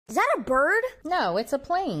Is that a bird? No, it's a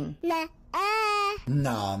plane.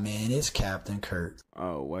 Nah, man, it's Captain Kurt.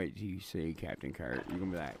 Oh, wait till you see Captain Kurt. You're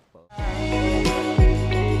gonna be like,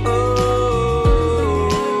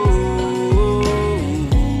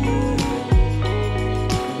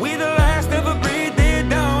 we the last of a breed that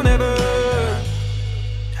don't ever.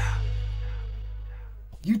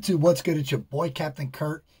 YouTube, what's good? It's your boy Captain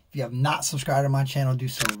Kurt. If you have not subscribed to my channel, do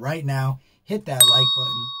so right now. Hit that like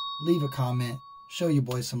button, leave a comment, show your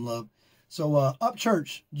boys some love. So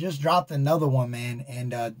Upchurch just dropped another one, man,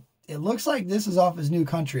 and it looks like this is off his new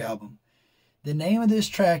country album. The name of this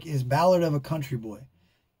track is Ballad of a Country Boy.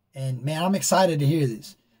 And man, I'm excited to hear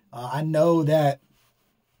this. I know that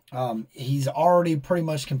he's already pretty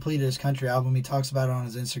much completed his country album. He talks about it on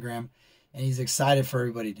his Instagram, and he's excited for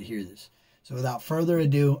everybody to hear this. So without further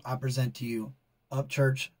ado, I present to you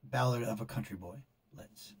Upchurch, Ballad of a Country Boy.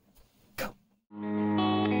 Let's go.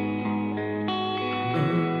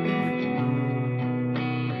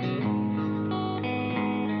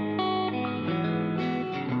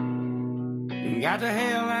 Got the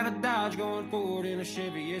hell out of Dodge going forward in a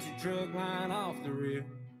Chevy. It's a truck line off the rear.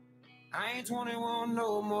 I ain't 21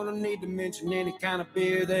 no more, no need to mention any kind of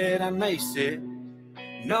beer that I may sit.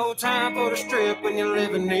 No time for the strip when you're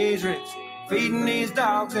living these rich, feeding these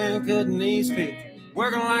dogs and cutting these fish,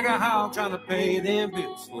 working like a hog trying to pay them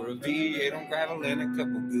bills for a V8 on gravel and a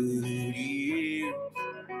couple good years.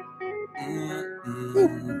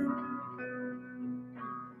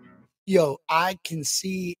 Yo, I can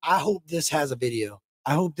see, I hope this has a video.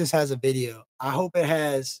 I hope this has a video. I hope it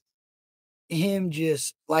has him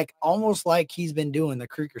just like, almost like he's been doing the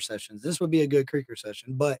Creeker sessions. This would be a good Creeker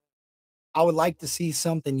session, but I would like to see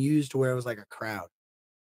something used to where it was like a crowd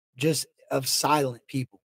just of silent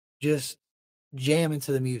people, just jamming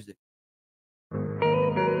to the music.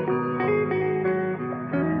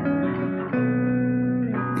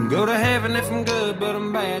 Go to heaven if I'm good, but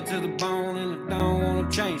I'm bad to the bone, and I don't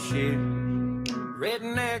want to change shit.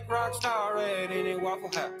 Redneck rock star at any Waffle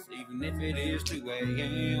House, even if it is 2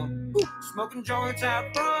 a.m. Smoking joints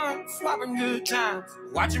out front, swapping good times,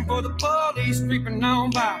 watching for the police creeping on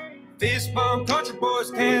by. Fist bump country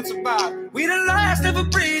boys can't survive. We the last of a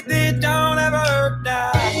breed that don't ever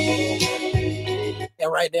die.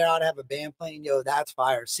 And right there, I'd have a band playing. Yo, that's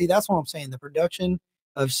fire. See, that's what I'm saying. The production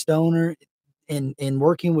of Stoner and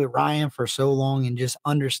working with Ryan for so long and just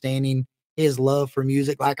understanding his love for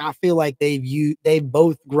music. Like, I feel like they've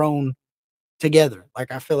both grown together.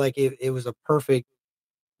 Like, I feel like it was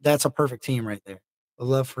that's a perfect team right there. A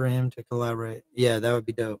love for him to collaborate. Yeah, that would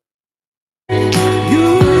be dope. We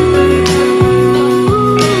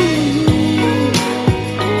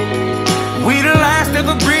the last of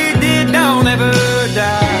a breed that don't ever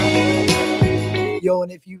die. Yo,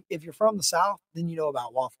 and if you're from the South, then you know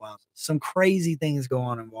about Waffle Houses. Some crazy things go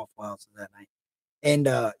on in Waffle Houses that night. And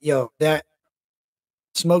yo, that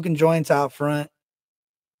smoking joints out front.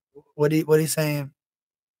 What he saying?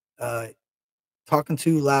 Talking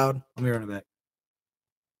too loud. Let me run it back.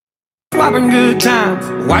 Swapping good times,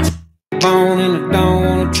 watching bone, and I don't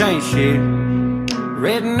want to change shit.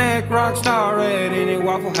 Redneck rock star at any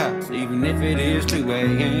Waffle House, even if it is 2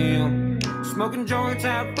 a.m. Smoking joints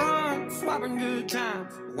out front, swapping good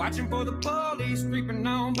times, watching for the police creeping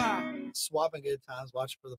on by. Swapping good times,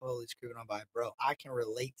 watching for the police creeping on by. Bro, I can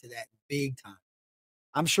relate to that big time.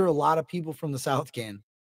 I'm sure a lot of people from the South can.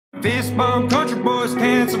 Fist bump country boys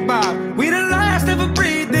can't survive. We the last of a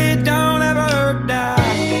breed that don't ever die.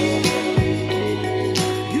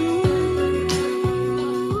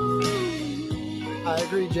 I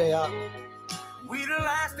agree, J.R. We the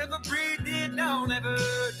last of a breed that don't ever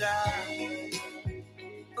die.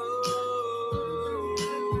 Oh.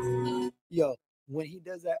 Yo, when he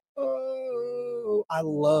does that, oh, I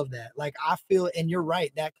love that. Like, I feel, and you're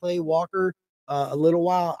right, that Clay Walker, a little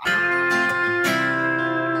while.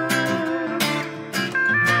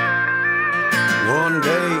 One day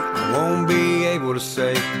I won't be able to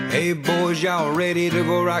say, hey boys, y'all ready to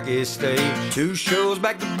go rocky stage? 2 shows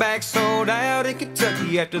back to back sold out in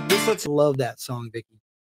Kentucky. After this, let's Love that song, Vicky.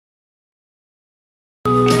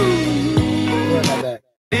 Run that back.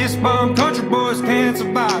 Fist bump country boys can't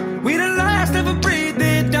survive. We the last of a breed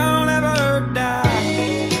that don't ever die.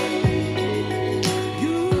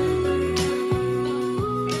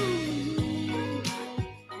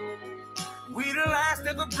 We the last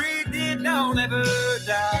of a breed that don't ever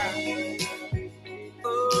die.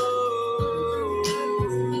 Oh.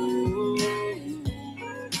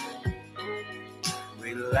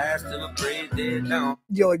 We the last of a breed that don't.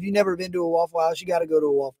 Yo, if you've never been to a Waffle House, you got to go to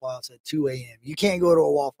a Waffle House at 2 a.m. You can't go to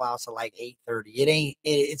a Waffle House at like 8:30.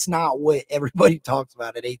 It's not what everybody talks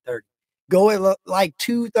about at 8:30. Go at like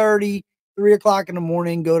 2:30, 3 o'clock in the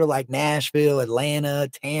morning, go to like Nashville, Atlanta,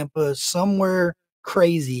 Tampa, somewhere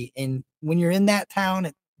crazy. And when you're in that town,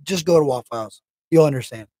 just go to Waffle House. You'll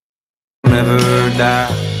understand. Never die.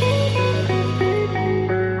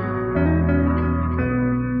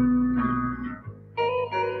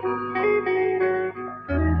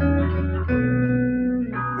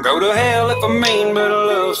 Go to hell if I mean, but I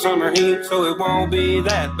love summer heat, so it won't be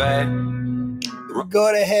that bad.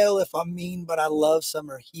 Go to hell if I mean, but I love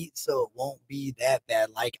summer heat, so it won't be that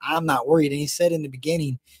bad. Like, I'm not worried. And he said in the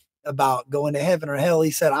beginning about going to heaven or hell,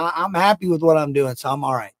 he said, I'm happy with what I'm doing, so I'm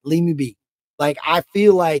all right. Leave me be. Like, I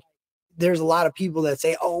feel like there's a lot of people that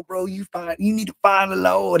say, oh, bro, you need to find the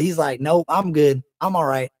Lord. He's like, nope, I'm good. I'm all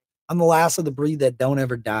right. I'm the last of the breed that don't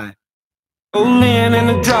ever die. Rolling in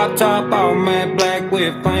a drop top, all matte black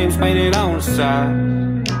with flames painted on the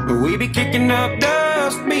side. We be kicking up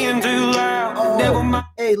dust, being too loud. Oh,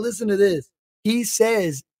 hey, listen to this. He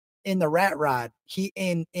says in the Rat Rod,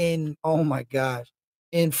 oh my gosh,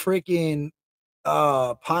 in freaking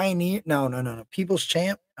Pioneer, no, People's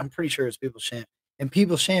Champ. I'm pretty sure it's People's Champ. In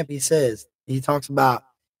People's Champ, he talks about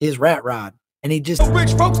his Rat Rod. And he just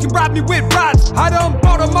rich folks can ride me with rods. I done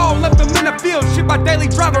bought them all, left them in the field. Shit, my daily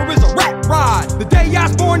driver is a rat rod. The day I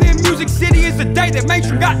was born in Music City is the day that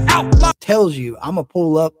mainstream got outlawed. Tells you, I'm gonna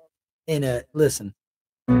pull up in a listen.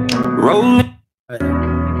 Rolling.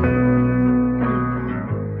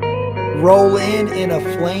 Roll in a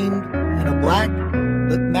flame in a black,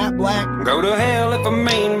 matte black. Go to hell if I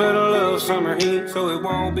mean, but I love summer heat, so it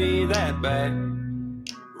won't be that bad.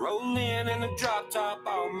 Rolling in a drop top,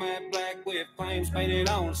 all matte black with flames painted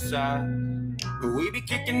on the side. We be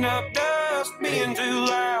kicking up dust, being too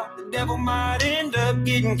loud. The devil might end up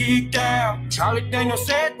getting geeked out. Charlie Daniels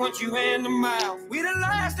said, once you in the mouth, we the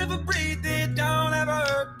last of a breed that don't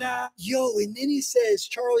ever die. Yo, and then he says,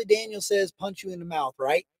 Charlie Daniels says, punch you in the mouth,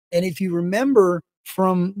 right? And if you remember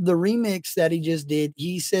from the remix that he just did,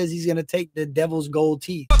 he says he's gonna take the devil's gold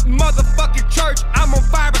teeth. Motherfucking church, I'm on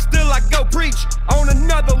fire, but still I go preach on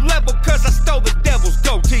another level, cause I stole the devil's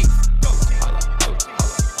gold teeth.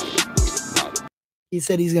 He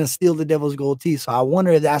said he's gonna steal the devil's gold teeth. So I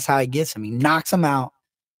wonder if that's how he gets him. He knocks him out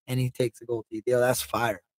and he takes the gold teeth. Yo, that's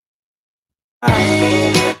fire.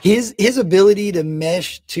 His ability to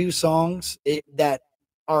mesh two songs that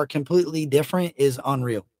are completely different is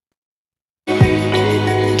unreal.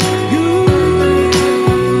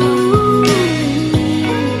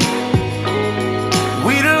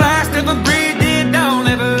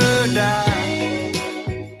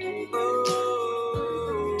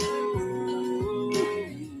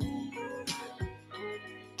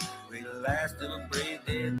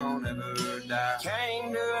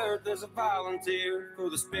 Came to earth as a volunteer for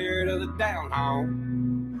the spirit of the down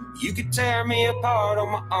home. You could tear me apart on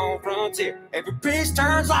my own frontier. Every piece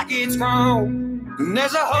turns like it's wrong. And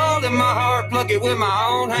there's a hole in my heart, plug it with my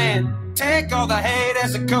own hand. Take all the hate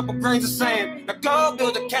as a couple grains of sand. Now go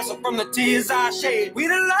build a castle from the tears I shed. We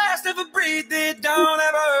the last of a breed that don't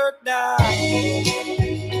ever die.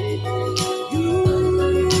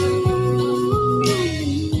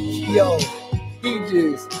 Yo, he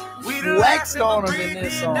just flexed on him in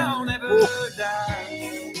this song.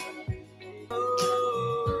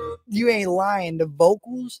 You ain't lying. The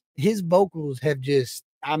vocals, his vocals have just,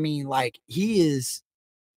 I mean, like he has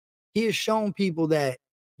shown people that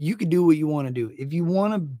you can do what you want to do. If you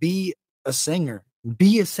want to be a singer,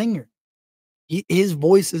 be a singer. His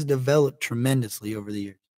voice has developed tremendously over the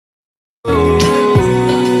years. We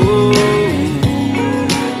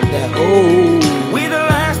the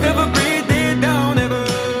last of a breed that don't ever.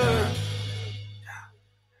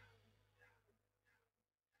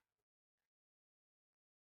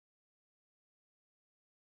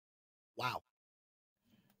 Wow.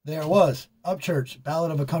 There it was. Upchurch,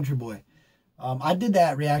 Ballad of a Country Boy. I did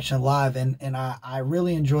that reaction live, and I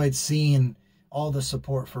really enjoyed seeing all the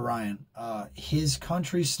support for Ryan. His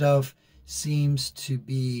country stuff seems to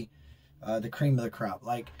be the cream of the crop.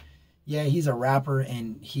 Like, yeah, he's a rapper,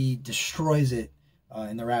 and he destroys it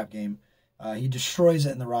in the rap game. He destroys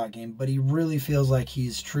it in the rock game, but he really feels like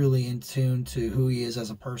he's truly in tune to who he is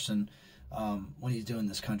as a person when he's doing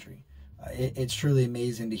this country. It's truly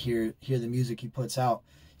amazing to hear the music he puts out.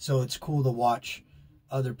 So it's cool to watch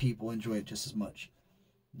other people enjoy it just as much.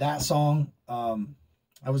 That song,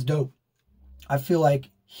 that was dope. I feel like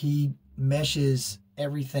he meshes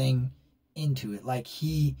everything into it. Like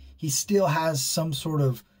he still has some sort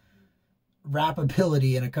of rap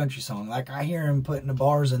ability in a country song. Like I hear him putting the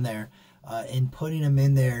bars in there and putting them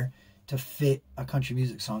in there to fit a country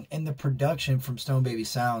music song. And the production from Stone Baby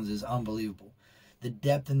Sounds is unbelievable. The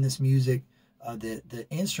depth in this music, the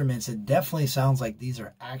instruments, it definitely sounds like these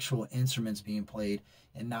are actual instruments being played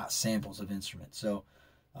and not samples of instruments. So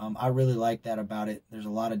I really like that about it. There's a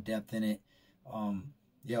lot of depth in it.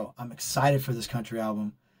 Yo, I'm excited for this country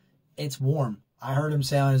album. It's warm. I heard him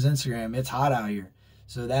say on his Instagram, it's hot out here.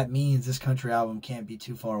 So that means this country album can't be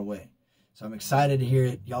too far away. So I'm excited to hear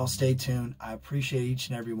it. Y'all stay tuned. I appreciate each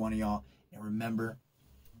and every one of y'all. And remember,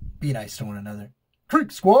 be nice to one another.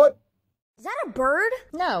 Creek Squad! Is that a bird?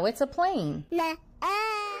 No, it's a plane. I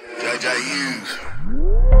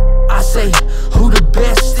say, who the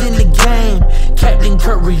best in the game? Captain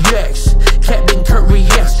Kurt reacts. Captain Kurt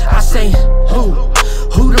reacts. I say, who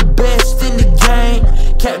the best in the game?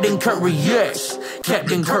 Captain Kurt reacts.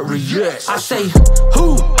 Captain Kurt reacts. I say,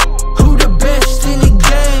 who the best in the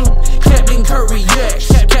game? Captain Kurt reacts.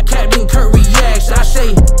 Captain Kurt reacts. I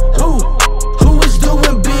say, who is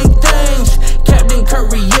doing big things? Captain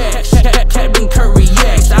Kurt reacts. Captain Kurt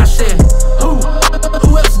reacts. I said,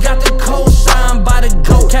 who else got the cosign by the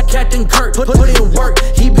GOAT? Captain Kurt put in work.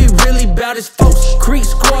 He be really about his folks. Creek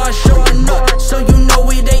Squad showing up, so you know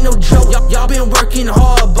it ain't no joke. Y'all been working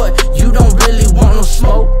hard, but